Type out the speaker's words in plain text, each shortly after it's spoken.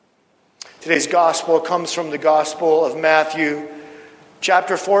Today's gospel comes from the Gospel of Matthew,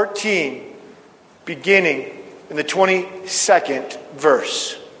 chapter 14, beginning in the 22nd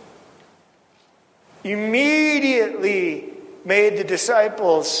verse. Immediately he made the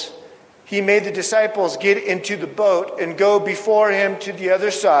disciples get into the boat and go before him to the other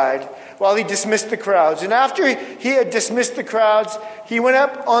side while he dismissed the crowds. And after he had dismissed the crowds, he went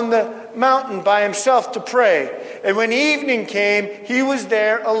up on the mountain by himself to pray. And when evening came, he was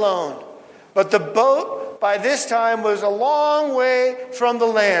there alone. But the boat by this time was a long way from the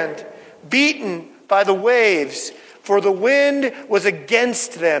land, beaten by the waves, for the wind was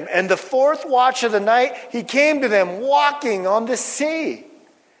against them. And the fourth watch of the night, he came to them walking on the sea.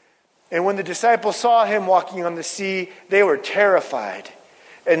 And when the disciples saw him walking on the sea, they were terrified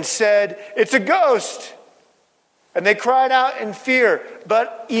and said, "It's a ghost." And they cried out in fear.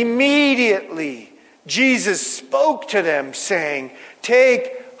 But immediately Jesus spoke to them, saying,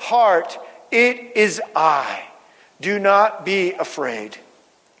 "Take heart, it is I. Do not be afraid."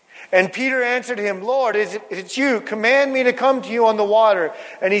 And Peter answered him, "Lord, is it you? Command me to come to you on the water."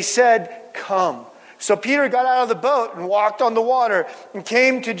 And he said, "Come." So Peter got out of the boat and walked on the water and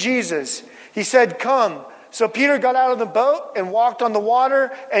came to Jesus. He said, "Come." So Peter got out of the boat and walked on the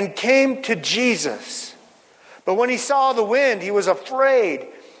water and came to Jesus. But when he saw the wind, he was afraid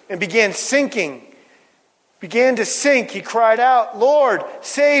and began to sink. He cried out, "Lord,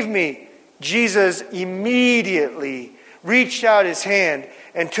 save me." Jesus immediately reached out his hand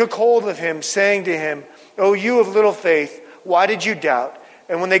and took hold of him, saying to him, "O you of little faith, why did you doubt?"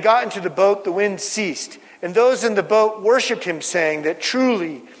 And when they got into the boat, the wind ceased. And those in the boat worshipped him, saying that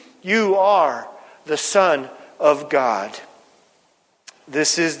truly you are the Son of God.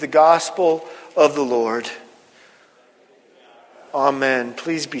 This is the gospel of the Lord. Amen.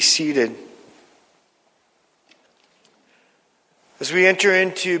 Please be seated. As we enter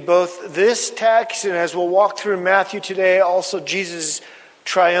into both this text and as we'll walk through Matthew today, also Jesus'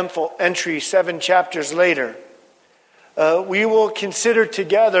 triumphal entry 7 chapters later, we will consider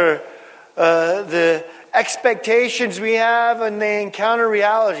together the expectations we have when they encounter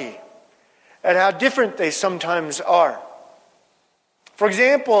reality and how different they sometimes are. For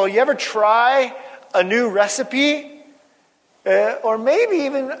example, you ever try a new recipe or maybe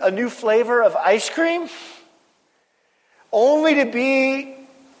even a new flavor of ice cream only to be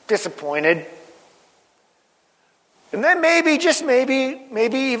disappointed? And then maybe, just maybe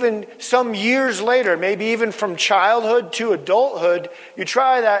even some years later, maybe even from childhood to adulthood, you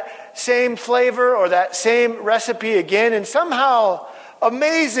try that same flavor or that same recipe again, and somehow,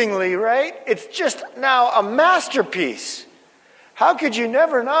 amazingly, right, it's just now a masterpiece. How could you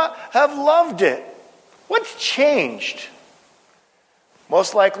never not have loved it? What's changed?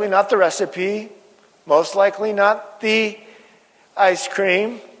 Most likely not the recipe, most likely not the ice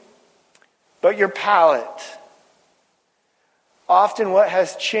cream, but your palate. Often what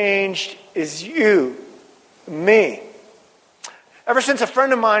has changed is you, me. Ever since a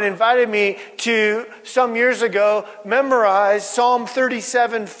friend of mine invited me to, some years ago, memorize Psalm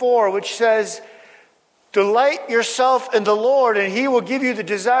 37:4, which says, "Delight yourself in the Lord, and He will give you the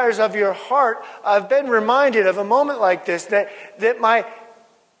desires of your heart." I've been reminded of a moment like this, that my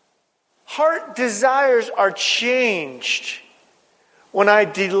heart desires are changed when I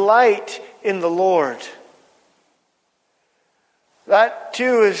delight in the Lord. That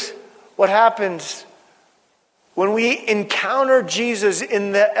too is what happens when we encounter Jesus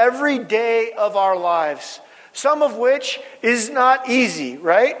in the everyday of our lives, some of which is not easy,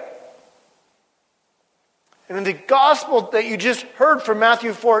 right? And in the gospel that you just heard from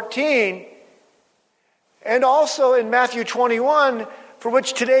Matthew 14, and also in Matthew 21, for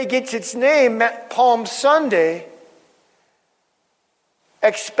which today gets its name, Palm Sunday,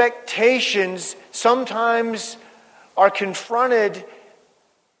 expectations sometimes are confronted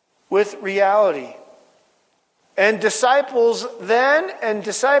with reality. And disciples then, and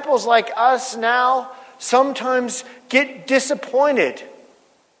disciples like us now, sometimes get disappointed.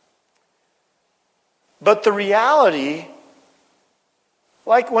 But the reality,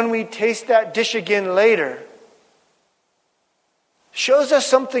 like when we taste that dish again later, shows us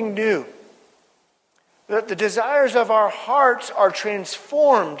something new. That the desires of our hearts are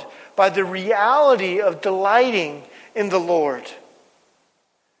transformed by the reality of delighting in the Lord.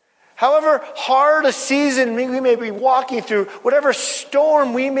 However hard a season we may be walking through, whatever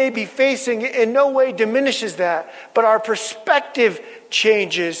storm we may be facing, in no way diminishes that. But our perspective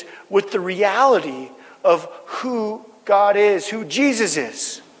changes with the reality of who God is, who Jesus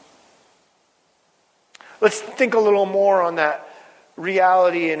is. Let's think a little more on that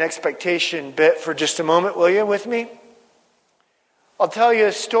reality and expectation bit for just a moment, will you, with me? I'll tell you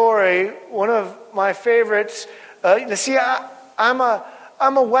a story. One of my favorites. I'm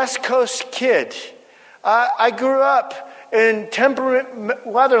a West Coast kid. I grew up in temperate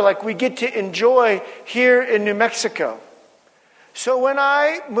weather like we get to enjoy here in New Mexico. So when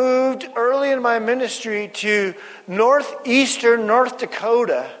I moved early in my ministry to northeastern North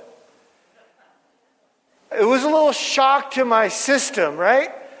Dakota, it was a little shock to my system,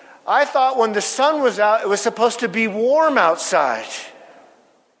 right? I thought when the sun was out, it was supposed to be warm outside.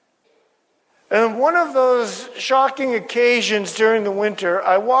 And one of those shocking occasions during the winter,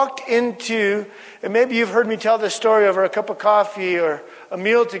 I walked into, and maybe you've heard me tell this story over a cup of coffee or a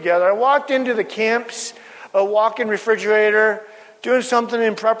meal together. I walked into the camp's walk-in refrigerator, doing something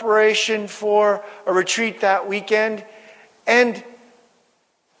in preparation for a retreat that weekend, and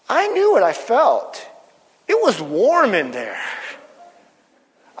I knew what I felt. It was warm in there.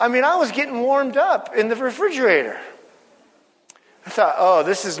 I mean, I was getting warmed up in the refrigerator. I thought, oh,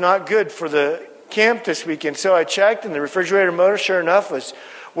 this is not good for the camp this weekend. So I checked, and the refrigerator motor, sure enough, was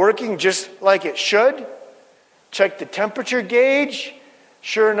working just like it should. Checked the temperature gauge.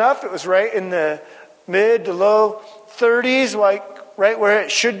 Sure enough, it was right in the mid to low 30s, like right where it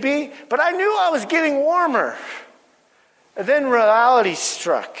should be. But I knew I was getting warmer. And then reality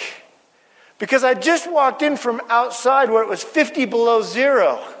struck. Because I just walked in from outside where it was 50 below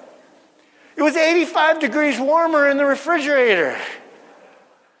zero. It was 85 degrees warmer in the refrigerator.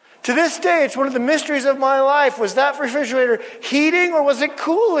 To this day, it's one of the mysteries of my life. Was that refrigerator heating or was it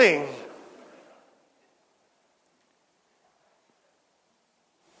cooling?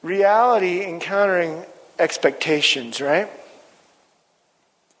 Reality encountering expectations, right?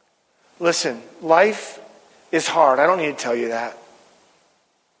 Listen, life is hard. I don't need to tell you that.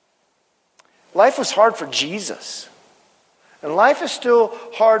 Life was hard for Jesus. And life is still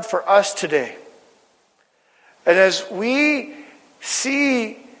hard for us today. And as we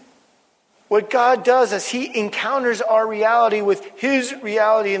see what God does as He encounters our reality with His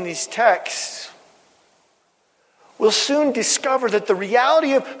reality in these texts, we'll soon discover that the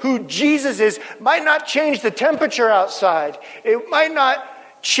reality of who Jesus is might not change the temperature outside. It might not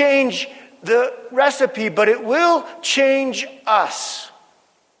change the recipe, but it will change us.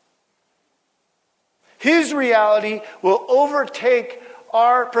 His reality will overtake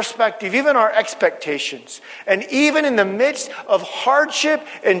our perspective, even our expectations. And even in the midst of hardship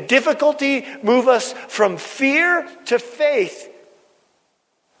and difficulty, move us from fear to faith,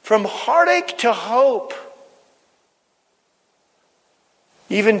 from heartache to hope,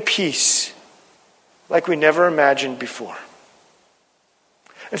 even peace, like we never imagined before.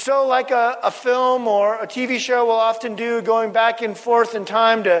 And so like a film or a TV show will often do, going back and forth in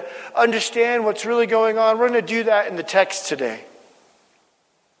time to understand what's really going on, we're going to do that in the text today.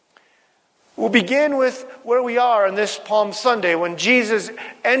 We'll begin with where we are on this Palm Sunday when Jesus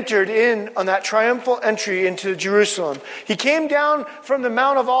entered in on that triumphal entry into Jerusalem. He came down from the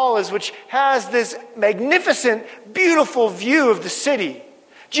Mount of Olives, which has this magnificent, beautiful view of the city.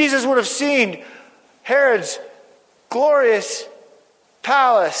 Jesus would have seen Herod's glorious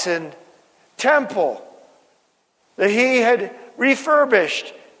palace and temple that he had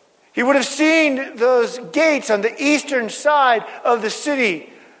refurbished. He would have seen those gates on the eastern side of the city,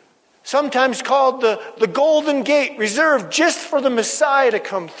 sometimes called the Golden Gate, reserved just for the Messiah to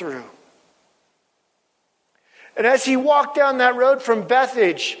come through. And as he walked down that road from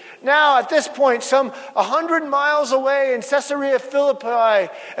Bethphage, now at this point some 100 miles away in Caesarea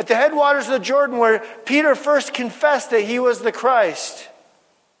Philippi, at the headwaters of the Jordan where Peter first confessed that he was the Christ,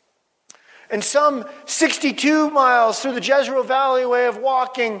 and some 62 miles through the Jezreel Valley way of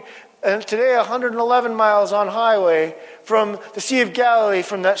walking, and today 111 miles on highway from the Sea of Galilee,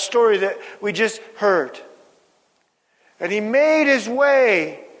 from that story that we just heard. And he made his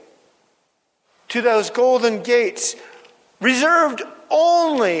way to those golden gates, reserved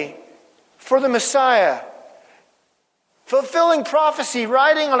only for the Messiah, fulfilling prophecy,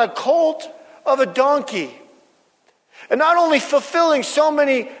 riding on a colt of a donkey. And not only fulfilling so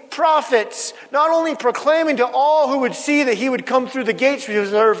many prophets, not only proclaiming to all who would see that he would come through the gates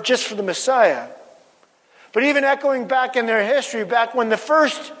reserved just for the Messiah, but even echoing back in their history, back when the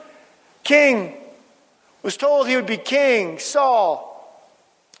first king was told he would be king, Saul.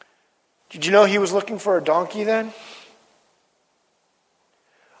 Did you know he was looking for a donkey then?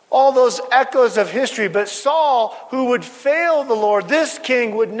 All those echoes of history, but Saul, who would fail the Lord, this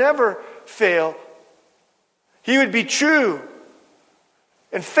king would never fail. He would be true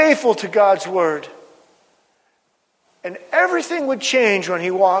and faithful to God's word. And everything would change when he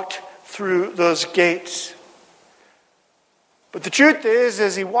walked through those gates. But the truth is,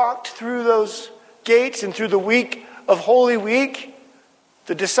 as he walked through those gates and through the week of Holy Week,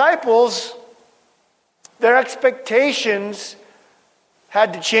 the disciples, their expectations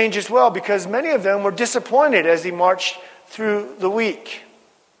had to change as well, because many of them were disappointed as he marched through the week.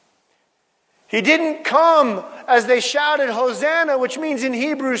 He didn't come as they shouted, Hosanna, which means in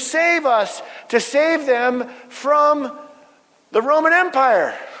Hebrew, save us, to save them from the Roman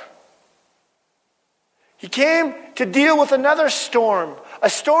Empire. He came to deal with another storm, a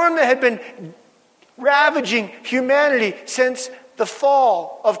storm that had been ravaging humanity since the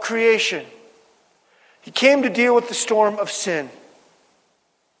fall of creation. He came to deal with the storm of sin.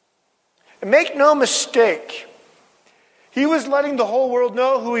 And make no mistake, he was letting the whole world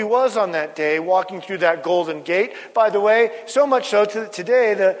know who he was on that day, walking through that golden gate. By the way, so much so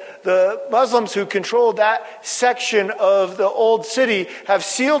today, the Muslims who controlled that section of the old city have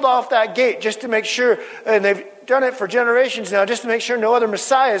sealed off that gate just to make sure, and they've done it for generations now, just to make sure no other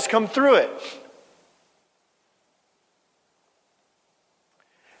messiahs come through it.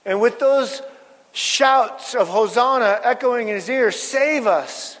 And with those shouts of Hosanna echoing in his ear, save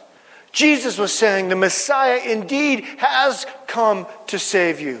us, Jesus was saying the Messiah indeed has come to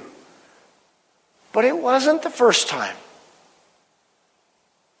save you. But it wasn't the first time.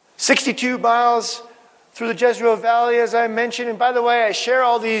 62 miles through the Jezreel Valley, as I mentioned. And by the way, I share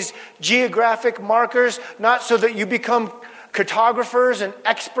all these geographic markers, not so that you become cartographers and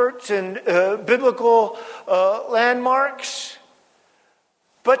experts in biblical landmarks,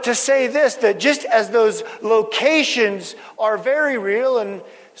 but to say this, that just as those locations are very real, and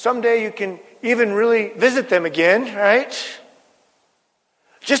someday you can even really visit them again, right?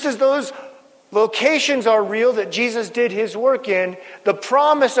 Just as those locations are real that Jesus did his work in, the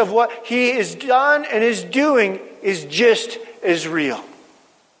promise of what he has done and is doing is just as real.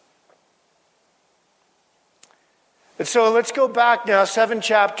 And so let's go back now 7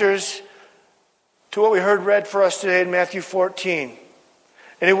 chapters to what we heard read for us today in Matthew 14.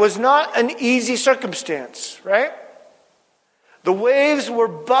 And it was not an easy circumstance, right? The waves were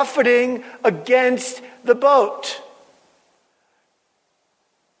buffeting against the boat.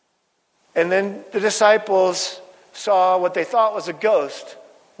 And then the disciples saw what they thought was a ghost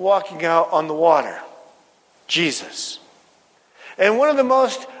walking out on the water. Jesus. And one of the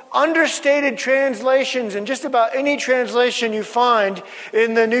most understated translations in just about any translation you find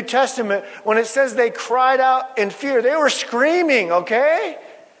in the New Testament, when it says they cried out in fear, they were screaming, okay?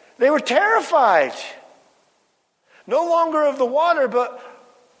 They were terrified. No longer of the water, but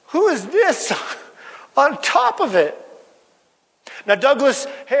who is this on top of it? Now, Douglas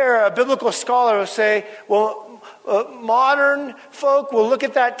Hare, a biblical scholar, will say, well, modern folk will look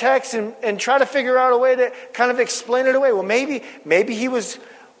at that text and try to figure out a way to kind of explain it away. Well, maybe he was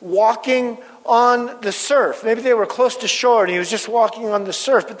walking on the surf. Maybe they were close to shore and he was just walking on the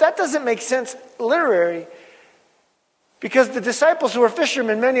surf. But that doesn't make sense literally, because the disciples who were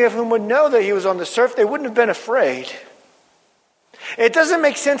fishermen, many of whom would know that he was on the surf, they wouldn't have been afraid. It doesn't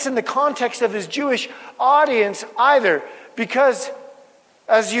make sense in the context of his Jewish audience either, because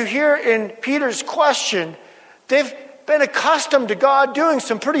as you hear in Peter's question, they've been accustomed to God doing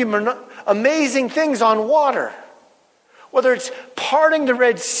some pretty amazing things on water. Whether it's parting the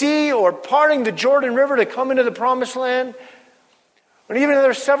Red Sea or parting the Jordan River to come into the Promised Land. And even though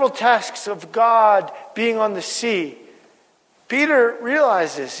there are several texts of God being on the sea, Peter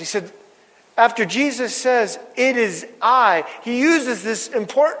realizes, he said, after Jesus says, it is I, he uses this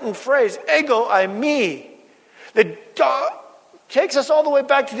important phrase, ego eimi, that takes us all the way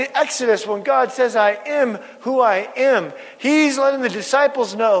back to the Exodus when God says, I am who I am. He's letting the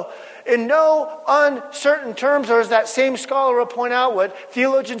disciples know in no uncertain terms, or as that same scholar will point out, what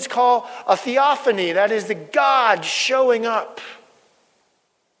theologians call a theophany, that is the God showing up.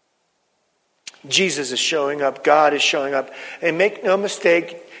 Jesus is showing up. God is showing up. And make no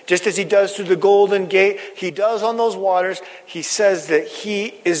mistake, just as he does through the Golden Gate, he does on those waters. He says that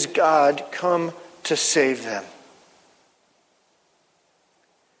he is God come to save them.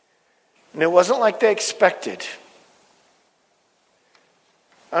 And it wasn't like they expected.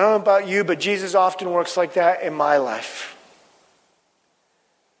 I don't know about you, but Jesus often works like that in my life.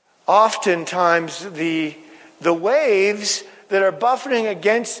 Oftentimes, the waves that are buffeting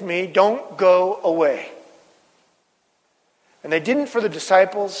against me don't go away. And they didn't for the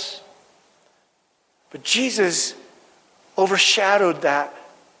disciples. But Jesus overshadowed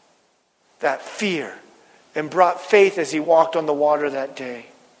that fear and brought faith as he walked on the water that day.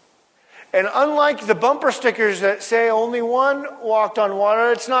 And unlike the bumper stickers that say only one walked on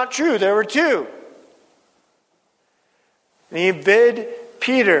water, it's not true. There were two. And he bid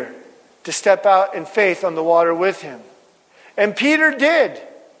Peter to step out in faith on the water with him. And Peter did.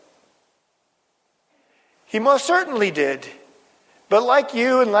 He most certainly did. But like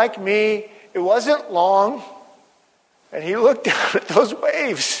you and like me, it wasn't long, and he looked down at those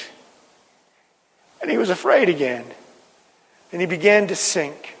waves, and he was afraid again, and he began to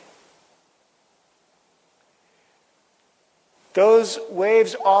sink. Those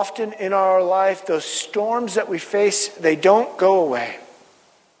waves often in our life, those storms that we face, they don't go away.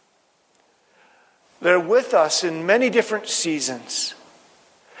 They're with us in many different seasons.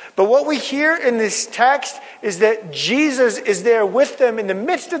 But what we hear in this text is that Jesus is there with them in the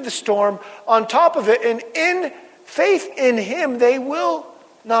midst of the storm, on top of it, and in faith in him, they will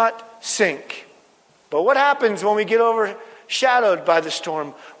not sink. But what happens when we get overshadowed by the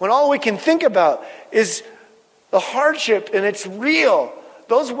storm? When all we can think about is the hardship, and it's real.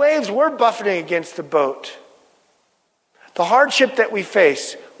 Those waves were buffeting against the boat. The hardship that we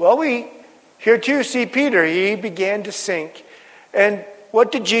face. Well, we here too see Peter. He began to sink. And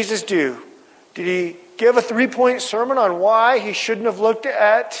what did Jesus do? Did he give a 3-point sermon on why he shouldn't have looked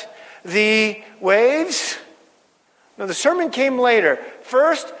at the waves? No, the sermon came later.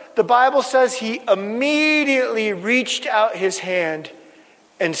 First, the Bible says he immediately reached out his hand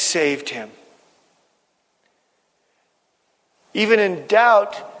and saved him. Even in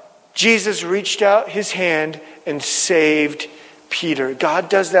doubt, Jesus reached out his hand and saved Peter. God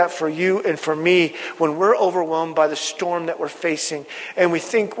does that for you and for me when we're overwhelmed by the storm that we're facing and we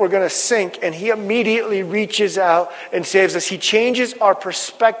think we're going to sink, and he immediately reaches out and saves us. He changes our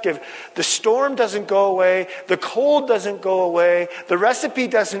perspective. The storm doesn't go away. The cold doesn't go away. The recipe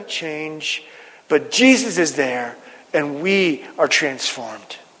doesn't change. But Jesus is there and we are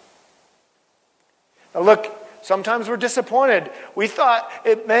transformed. Now look, sometimes we're disappointed. We thought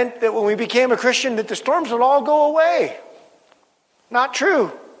it meant that when we became a Christian that the storms would all go away. Not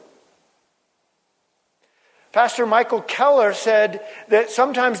true. Pastor Michael Keller said that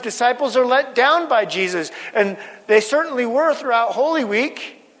sometimes disciples are let down by Jesus, and they certainly were throughout Holy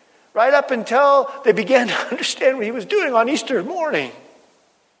Week, right up until they began to understand what he was doing on Easter morning.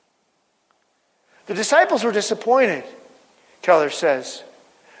 The disciples were disappointed, Keller says.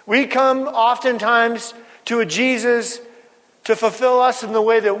 We come oftentimes to a Jesus to fulfill us in the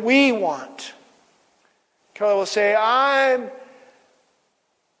way that we want. Keller will say, I'm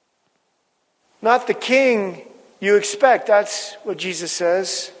not the king you expect. That's what Jesus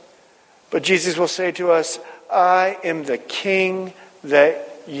says. But Jesus will say to us, I am the king that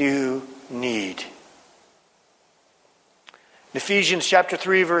you need. In Ephesians chapter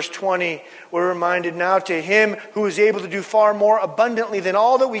 3, verse 20, we're reminded now, to him who is able to do far more abundantly than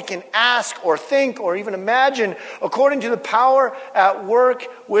all that we can ask or think or even imagine, according to the power at work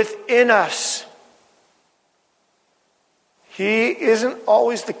within us. He isn't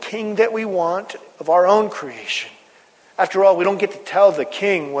always the king that we want of our own creation. After all, we don't get to tell the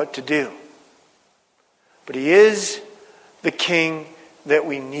king what to do. But he is the king that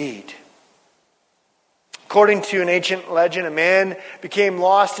we need. According to an ancient legend, a man became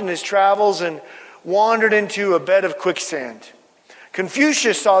lost in his travels and wandered into a bed of quicksand.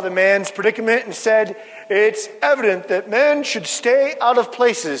 Confucius saw the man's predicament and said, it's evident that men should stay out of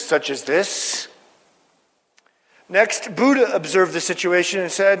places such as this. Next, Buddha observed the situation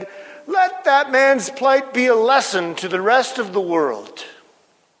and said, let that man's plight be a lesson to the rest of the world.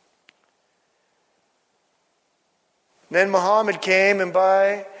 Then Muhammad came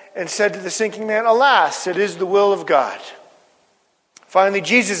and said to the sinking man, alas, it is the will of God. Finally,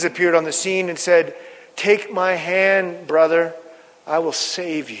 Jesus appeared on the scene and said, take my hand, brother, I will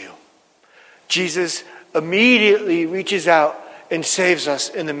save you. Jesus immediately reaches out and saves us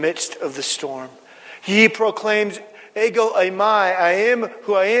in the midst of the storm. He proclaims, ego eimi, I am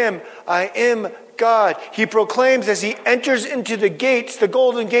who I am God. He proclaims as he enters into the gates, the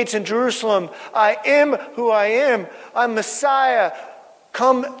golden gates in Jerusalem, I am who I am, I'm Messiah,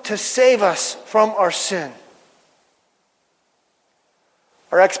 come to save us from our sin.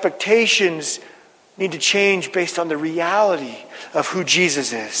 Our expectations need to change based on the reality of who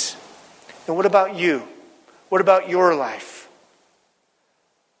Jesus is. And what about you? What about your life?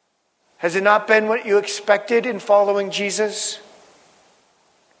 Has it not been what you expected in following Jesus?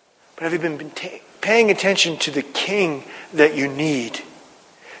 But have you been paying attention to the king that you need?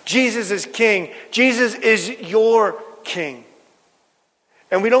 Jesus is king. Jesus is your king.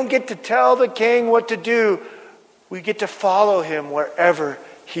 And we don't get to tell the king what to do. We get to follow him wherever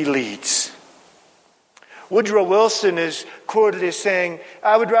he leads. Woodrow Wilson is quoted as saying,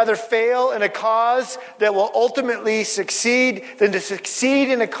 I would rather fail in a cause that will ultimately succeed than to succeed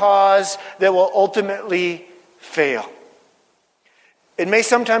in a cause that will ultimately fail. It may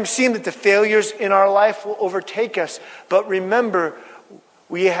sometimes seem that the failures in our life will overtake us, but remember,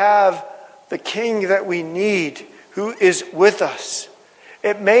 we have the king that we need who is with us.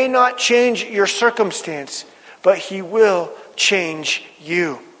 It may not change your circumstance, but he will change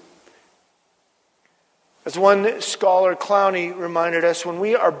you. As one scholar, Clowney, reminded us, when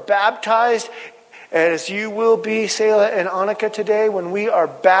we are baptized, as you will be, Selah and Annika, today, when we are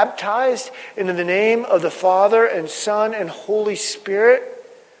baptized into the name of the Father and Son and Holy Spirit,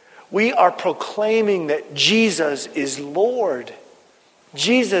 we are proclaiming that Jesus is Lord.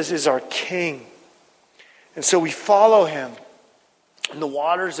 Jesus is our King. And so we follow him in the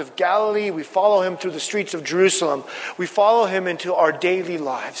waters of Galilee. We follow him through the streets of Jerusalem. We follow him into our daily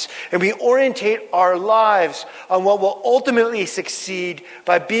lives. And we orientate our lives on what will ultimately succeed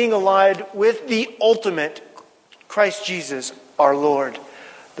by being aligned with the ultimate, Christ Jesus, our Lord,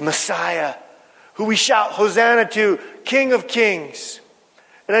 the Messiah, who we shout Hosanna to, King of Kings.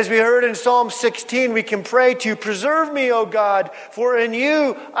 And as we heard in Psalm 16, we can pray to, preserve me, O God, for in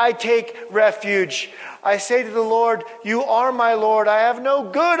you I take refuge. I say to the Lord, you are my Lord. I have no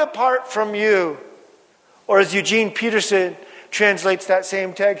good apart from you. Or as Eugene Peterson translates that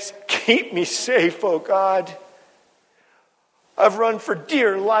same text, keep me safe, O God. I've run for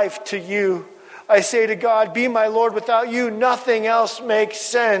dear life to you. I say to God, be my Lord. Without you, nothing else makes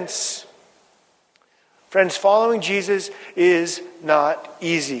sense. Friends, following Jesus is not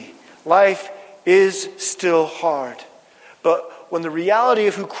easy. Life is still hard. But when the reality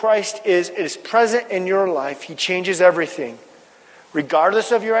of who Christ is present in your life, he changes everything.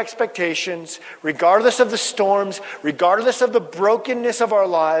 Regardless of your expectations, regardless of the storms, regardless of the brokenness of our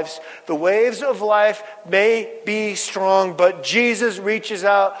lives, the waves of life may be strong, but Jesus reaches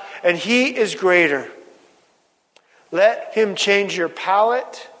out and he is greater. Let him change your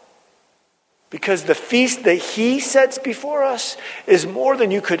palate, because the feast that he sets before us is more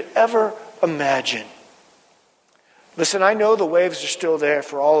than you could ever imagine. Listen, I know the waves are still there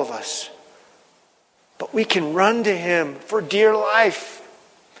for all of us, but we can run to him for dear life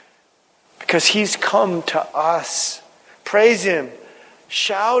because he's come to us. Praise him,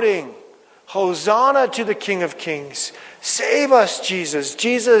 shouting, Hosanna to the King of Kings. Save us, Jesus.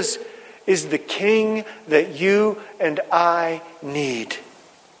 Jesus is the King that you and I need.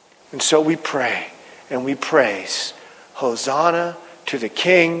 And so we pray and we praise. Hosanna to the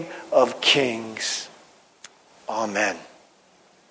King of Kings. Amen.